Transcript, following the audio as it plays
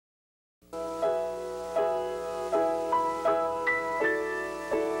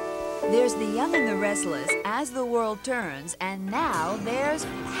There's The Young and the Restless, As the World Turns, and now there's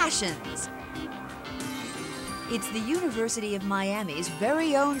Passions. It's the University of Miami's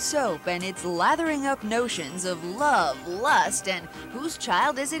very own soap, and it's lathering up notions of love, lust, and whose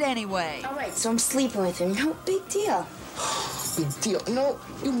child is it anyway? All right, so I'm sleeping with him. No big deal. Big deal. You know,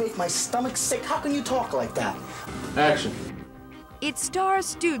 you make my stomach sick. How can you talk like that? Action. It stars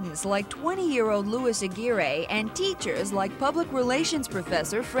students like 20-year-old Louis Aguirre and teachers like public relations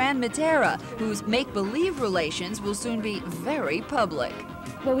professor Fran Matera, whose make-believe relations will soon be very public.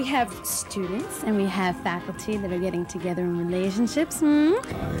 Well, we have students and we have faculty that are getting together in relationships. I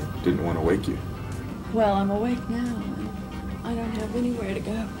Didn't want to wake you. Well, I'm awake now. I don't have anywhere to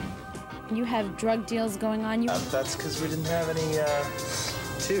go. You have drug deals going on. That's because we didn't have any,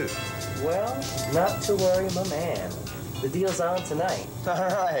 tooth. Well, not to worry, my man. The deal's on tonight. All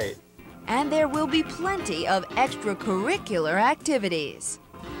right. And there will be plenty of extracurricular activities.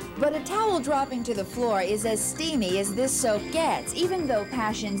 But a towel dropping to the floor is as steamy as this soap gets. Even though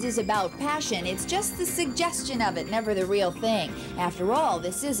Passions is about passion, it's just the suggestion of it, never the real thing. After all,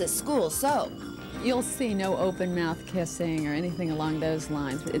 this is a school soap. You'll see no open mouth kissing or anything along those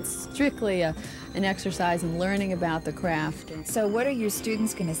lines. It's strictly an exercise in learning about the craft. So what are your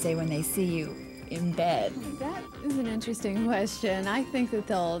students going to say when they see you in bed? That is an interesting question. I think that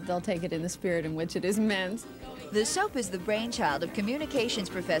they'll take it in the spirit in which it is meant. The soap is the brainchild of communications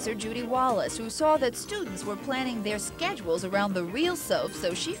professor Judy Wallace, who saw that students were planning their schedules around the real soap,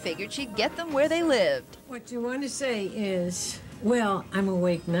 so she figured she'd get them where they lived. What you want to say is, well, I'm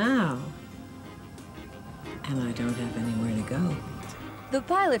awake now, and I don't have anywhere to go. The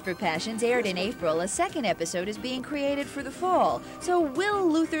pilot for Passions aired in April. A second episode is being created for the fall. So will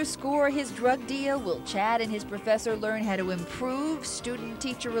Luther score his drug deal? Will Chad and his professor learn how to improve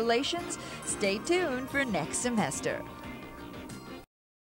student-teacher relations? Stay tuned for next semester.